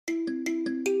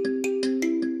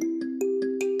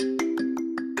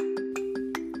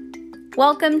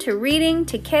Welcome to Reading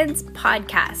to Kids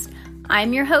podcast.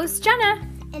 I'm your host, Jenna.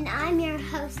 And I'm your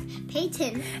host,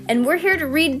 Peyton. And we're here to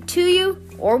read to you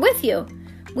or with you.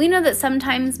 We know that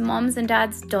sometimes moms and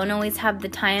dads don't always have the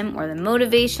time or the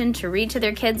motivation to read to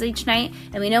their kids each night,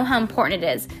 and we know how important it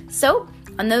is. So,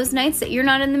 on those nights that you're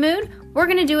not in the mood, we're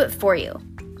going to do it for you.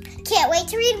 Can't wait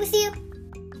to read with you.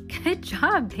 Good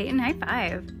job, Peyton. High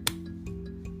five.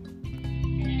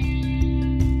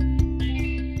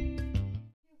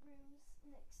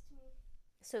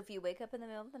 So if you wake up in the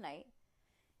middle of the night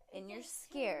and you're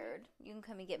scared, you can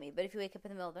come and get me. But if you wake up in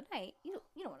the middle of the night, you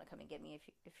don't want to come and get me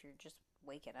if you're just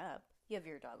waking up. You have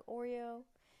your dog Oreo,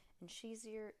 and she's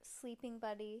your sleeping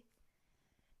buddy.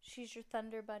 She's your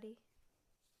thunder buddy.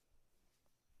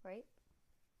 Right?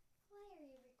 Why are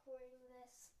you recording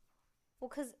this? Well,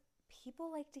 because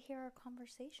people like to hear our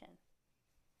conversation.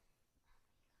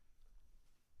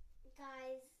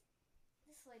 Guys,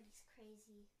 this lady's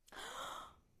crazy.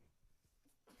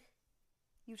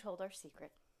 You told our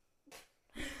secret.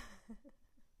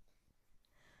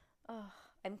 Oh,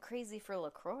 I'm crazy for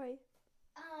LaCroix.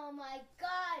 Oh my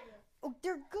god! Oh,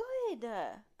 they're good.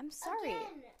 I'm sorry.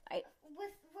 Again,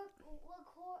 with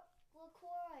LaCroix.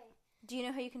 Do you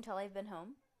know how you can tell I've been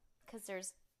home? Because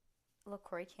there's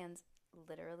LaCroix cans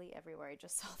literally everywhere. I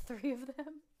just saw 3 of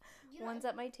them. One's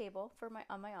at my table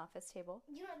on my office table.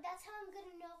 You know, that's how I'm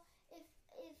gonna know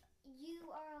if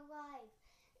you are alive.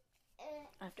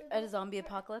 After a zombie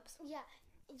apocalypse? Yeah,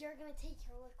 you're gonna take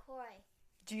your LaCroix.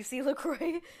 Do you see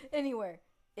LaCroix anywhere?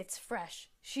 It's fresh.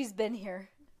 She's been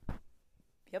here.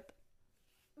 Yep.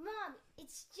 Mom,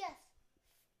 it's just.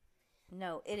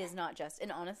 No, it is not just.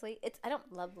 And honestly, I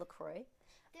don't love LaCroix.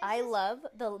 I love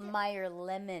the Meyer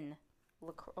lemon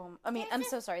LaCroix. I'm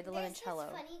so sorry, the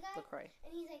limoncello LaCroix.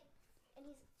 And he's like,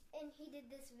 and he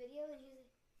did this video, and he was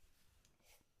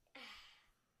like,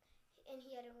 and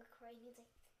he had a LaCroix, and he's like,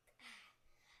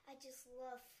 I just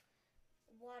love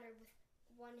water with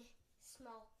 1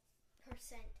 small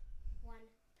percent, 1%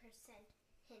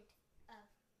 hint of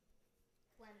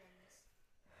lemons.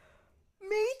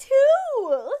 Me too!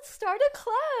 Let's start a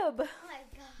club! Oh my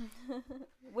god.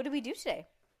 What did we do today?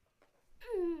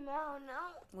 No.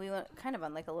 We went kind of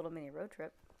on like a little mini road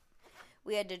trip.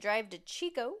 We had to drive to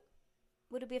Chico.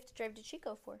 What did we have to drive to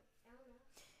Chico for? I don't know.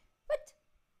 What?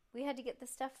 We had to get the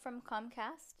stuff from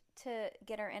Comcast to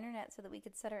get our internet so that we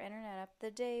could set our internet up the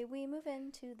day we move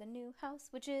into the new house,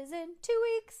 which is in 2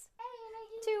 weeks. Hey, and I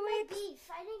didn't 2 get my weeks.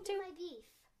 beef. I didn't get my beef.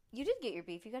 You did get your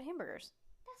beef. You got hamburgers.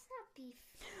 That's not beef.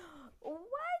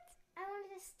 What? I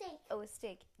wanted a steak. Oh, a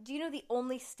steak. Do you know the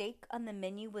only steak on the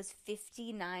menu was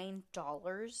 $59?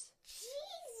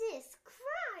 Jesus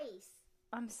Christ.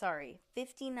 I'm sorry.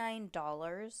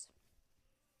 $59?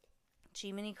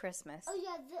 Jiminy Christmas. Oh,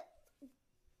 yeah,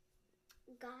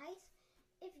 guys,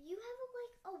 if you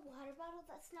have a water bottle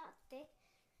that's not thick,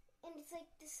 and it's like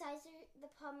the size of the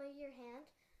palm of your hand,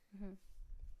 and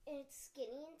it's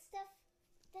skinny and stuff,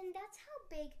 then that's how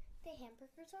big the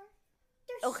hamburgers are.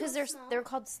 Because they're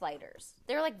called sliders.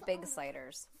 They're like big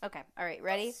sliders. Okay, all right,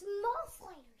 ready? Small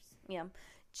sliders. Yeah.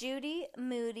 Judy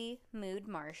Moody Mood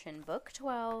Martian, Book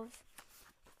 12.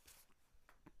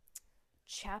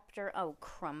 Chapter,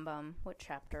 crumbum. What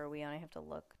chapter are we on? I have to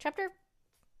look.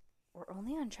 We're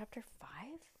only on chapter 5?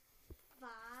 5?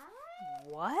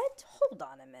 What? Hold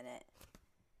on a minute.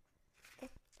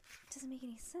 It doesn't make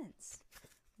any sense.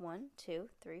 1, 2,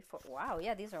 3, 4. Wow,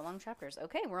 yeah, these are long chapters.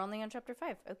 Okay, we're only on chapter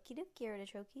 5. Okie dokie,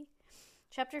 artichoke.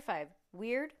 Chapter 5.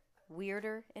 Weird,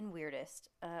 weirder, and weirdest.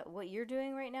 What you're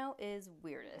doing right now is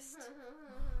weirdest.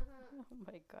 Oh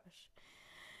my gosh.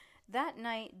 That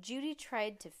night, Judy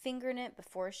tried to finger knit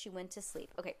before she went to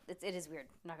sleep. Okay, it is weird.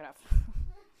 Knock it off.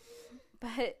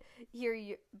 But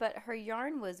her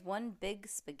yarn was one big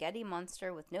spaghetti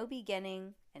monster with no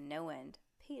beginning and no end.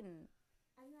 Peyton.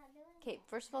 I'm not doing Okay,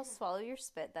 first of all, swallow your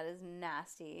spit. That is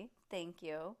nasty. Thank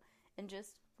you. And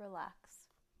just relax.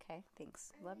 Okay,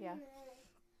 thanks. Love ya. I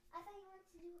thought you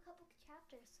wanted to do a couple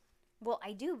chapters. Well,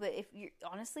 I do, but if you're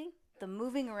honestly, the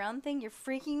moving around thing, you're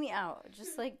freaking me out.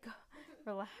 Just like,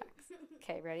 relax.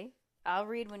 Okay, ready? I'll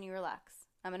read when you relax.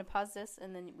 I'm going to pause this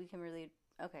and then we can read.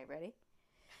 Okay, ready?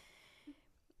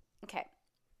 Okay.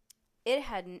 It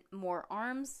had more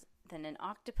arms than an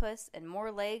octopus and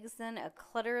more legs than a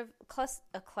clutter of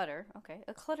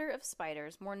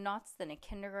spiders, more knots than a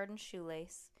kindergarten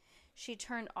shoelace. She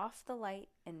turned off the light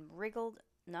and wriggled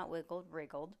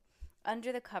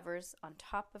under the covers on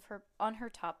her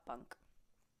top bunk.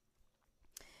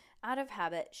 Out of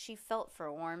habit, she felt for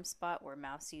a warm spot where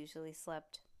Mouse usually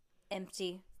slept.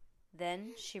 Empty.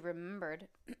 Then she remembered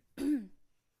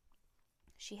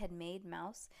she had made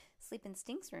Mouse sleep in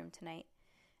Stink's room tonight.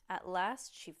 At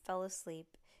last she fell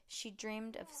asleep. She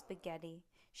dreamed of spaghetti.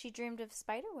 She dreamed of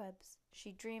spider webs.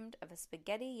 She dreamed of a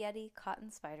spaghetti yeti caught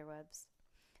in spider webs.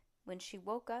 When she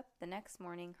woke up the next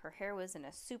morning, her hair was in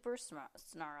a super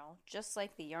snarl, just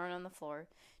like the yarn on the floor.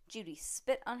 Judy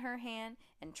spit on her hand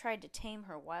and tried to tame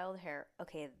her wild hair.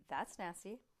 Okay, that's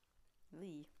nasty.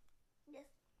 Lee. Yes.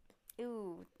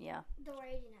 Ooh, yeah. Don't worry,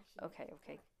 I didn't actually.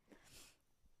 Okay.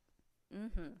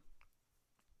 Mm-hmm.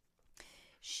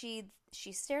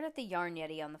 She stared at the yarn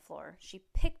yeti on the floor. She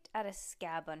picked at a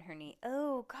scab on her knee.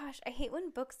 Oh, gosh, I hate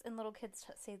when books and little kids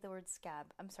say the word scab.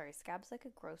 I'm sorry, scab's like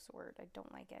a gross word. I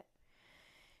don't like it.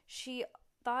 She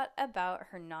thought about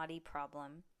her naughty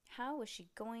problem. How was she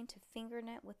going to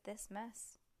fingerknit with this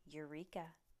mess? Eureka.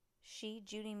 She,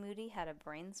 Judy Moody, had a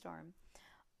brainstorm.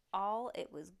 All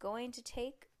it was going to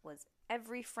take was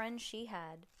every friend she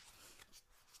had.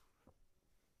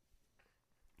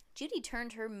 Judy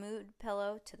turned her mood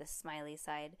pillow to the smiley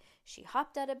side. She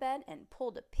hopped out of bed and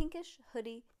pulled a pinkish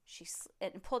hoodie.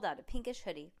 Pulled out a pinkish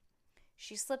hoodie.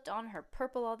 She slipped on her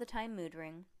purple all the time mood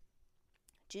ring.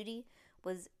 Judy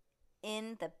was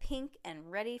in the pink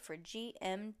and ready for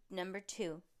GM number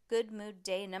 2. Good mood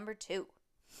day number 2.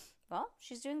 Well,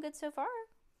 she's doing good so far.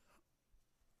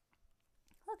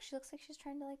 Look, she looks like she's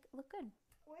trying to look good.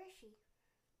 Where is she?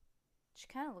 She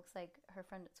kind of looks like her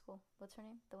friend at school. What's her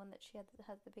name? The one that she has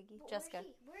the biggie? But Jessica.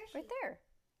 Where is she? Right there.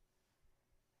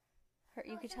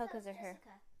 You could tell because her hair.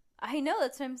 Jessica. I know,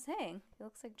 that's what I'm saying. It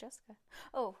looks like Jessica.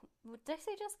 Oh, did I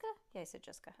say Jessica? Yeah, I said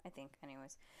Jessica, I think.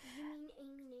 Anyways. You mean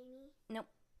Amy? Nope.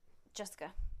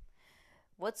 Jessica.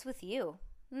 What's with you?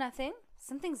 Nothing.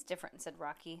 Something's different, said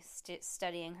Rocky,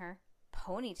 studying her.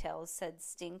 Ponytails, said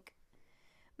Stink.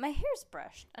 My hair's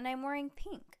brushed, and I'm wearing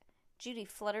pink. Judy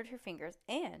fluttered her fingers,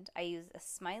 and I used a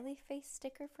smiley face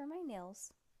sticker for my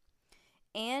nails.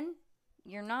 And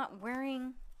you're not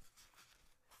wearing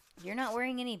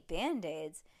any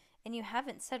Band-Aids, and you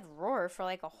haven't said roar for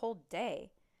like a whole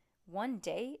day. One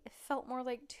day, it felt more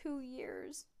like 2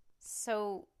 years.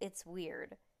 So it's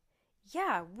weird.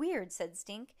 Yeah, weird, said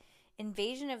Stink.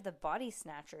 Invasion of the Body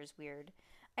Snatchers weird.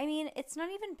 I mean, it's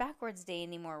not even backwards day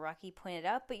anymore, Rocky pointed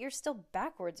out, but you're still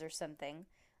backwards or something.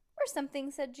 Or something,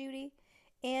 said Judy.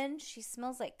 And she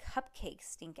smells like cupcakes,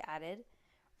 Stink added.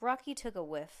 Rocky took a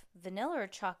whiff. Vanilla or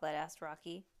chocolate, asked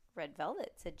Rocky. Red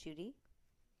velvet, said Judy.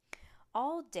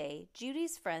 All day,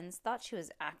 Judy's friends thought she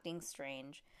was acting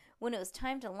strange. When it was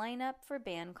time to line up for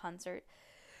band concert,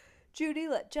 Judy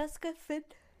let Jessica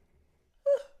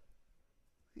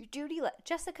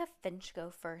Finch go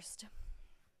first.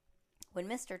 When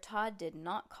Mr. Todd did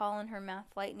not call in her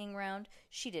math lightning round,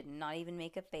 she did not even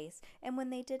make a face. And when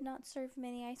they did not serve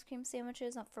mini ice cream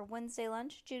sandwiches for Wednesday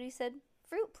lunch, Judy said,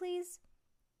 "Fruit, please."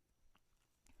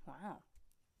 Wow.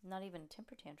 Not even a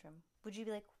temper tantrum. Would you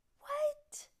be like,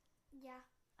 what? Yeah.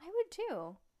 I would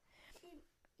too.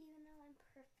 Even though I'm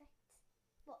perfect.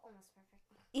 Well, almost perfect.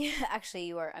 Yeah, actually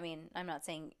you are. I mean, I'm not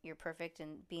saying you're perfect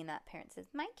and being that parent says,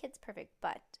 my kid's perfect,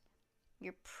 but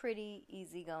you're pretty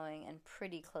easygoing and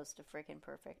pretty close to freaking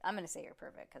perfect. I'm going to say you're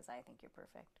perfect because I think you're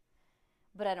perfect.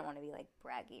 But I don't want to be like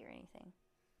braggy or anything.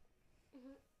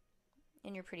 Mm-hmm.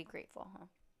 And you're pretty grateful, huh?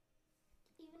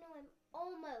 Even though I'm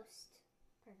almost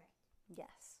perfect.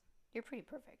 Yes. You're pretty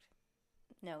perfect.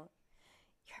 No,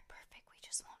 you're perfect. We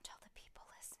just won't tell the people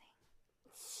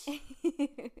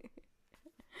listening.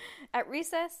 At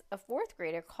recess, a 4th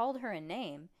grader called her a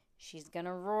name. She's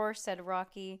gonna roar, said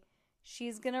Rocky.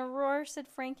 She's gonna roar, said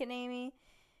Frank and Amy.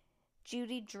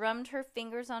 Judy drummed her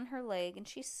fingers on her leg, and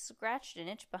she scratched an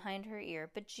itch behind her ear,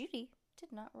 but Judy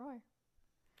did not roar.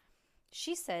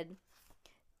 She said,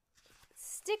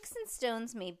 "Sticks and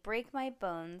stones may break my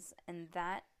bones, and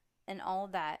all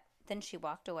that." Then she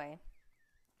walked away.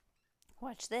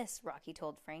 Watch this, Rocky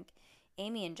told Frank.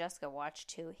 Amy and Jessica watched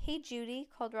too. Hey, Judy,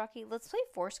 called Rocky, let's play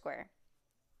Foursquare.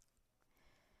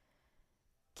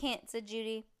 Can't, said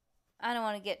Judy. I don't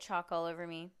want to get chalk all over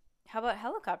me. How about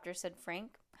helicopter, said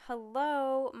Frank.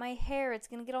 Hello, my hair, it's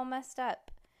going to get all messed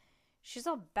up. She's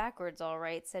all backwards, all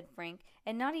right, said Frank.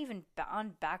 And not even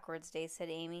on backwards day, said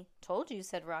Amy. Told you,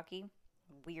 said Rocky.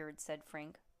 Weird, said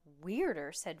Frank.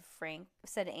 Weirder, said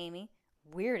Amy.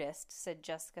 Weirdest, said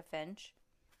Jessica Finch.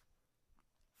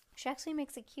 She actually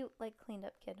makes a cute, cleaned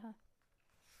up kid, huh?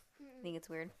 Think it's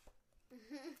weird?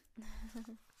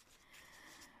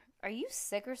 Are you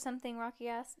sick or something, Rocky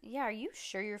asked. Yeah, are you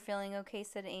sure you're feeling okay,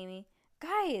 said Amy.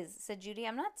 Guys, said Judy,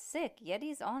 I'm not sick.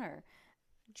 Yeti's on her.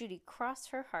 Judy crossed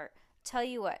her heart. Tell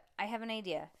you what, I have an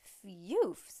idea.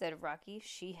 Phew, said Rocky.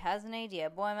 She has an idea.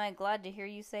 Boy, am I glad to hear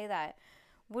you say that.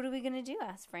 What are we going to do,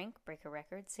 asked Frank. Break a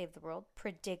record, save the world,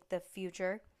 predict the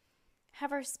future.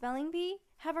 Have our spelling bee?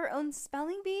 Have our own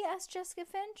spelling bee? Asked Jessica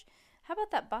Finch. How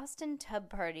about that Boston tub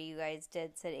party you guys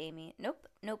did? Said Amy. Nope,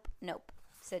 nope, nope,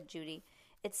 said Judy.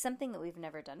 It's something that we've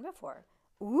never done before.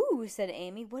 Ooh, said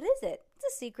Amy. What is it?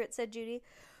 It's a secret, said Judy.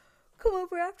 Come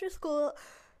over after school.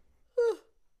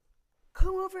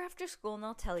 Come over after school and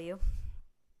I'll tell you.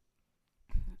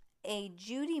 A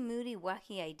Judy Moody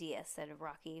wacky idea, said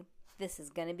Rocky. This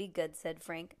is gonna be good, said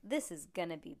Frank. This is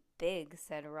gonna be big,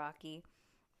 said Rocky.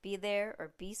 Be there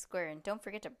or be square, and don't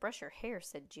forget to brush your hair,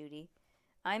 said Judy.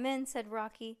 I'm in, said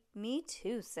Rocky. Me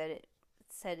too, said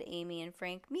Amy and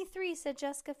Frank. Me three, said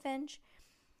Jessica Finch.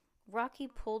 Rocky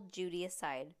pulled Judy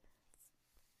aside.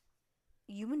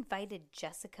 You invited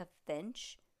Jessica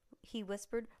Finch? He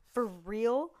whispered. For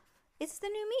real? It's the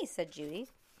new me, said Judy.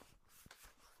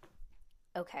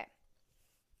 Okay.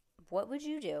 What would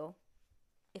you do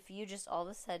if you just all of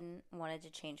a sudden wanted to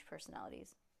change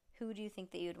personalities? Who do you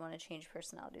think that you would want to change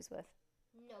personalities with?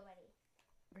 Nobody.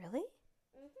 Really?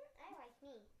 I like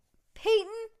me.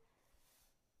 Peyton!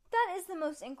 That is the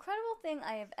most incredible thing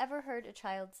I have ever heard a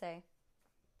child say.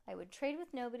 I would trade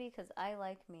with nobody because I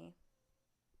like me.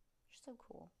 You're so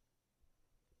cool.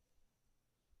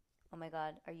 Oh my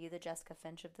God, are you the Jessica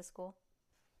Finch of the school?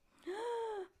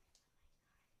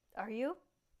 Are you?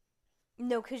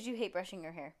 No, because you hate brushing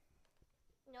your hair.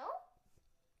 No?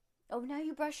 Oh, now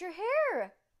you brush your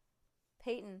hair.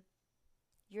 Peyton,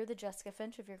 you're the Jessica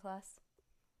Finch of your class.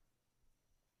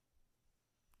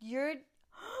 You're...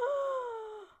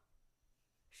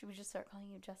 Should we just start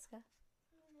calling you Jessica?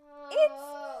 No. It's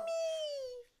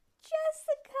me,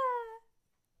 Jessica.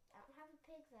 I don't have a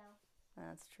pig, though.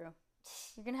 That's true.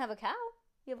 You're going to have a cow.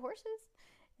 You have horses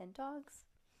and dogs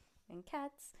and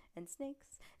cats and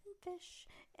snakes and fish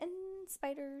and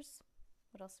spiders.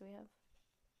 What else do we have?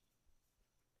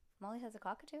 Molly has a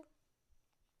cockatoo.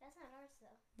 That's not ours,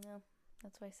 though. No,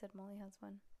 that's why I said Molly has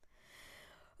one.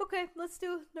 Okay, let's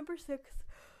do number 6.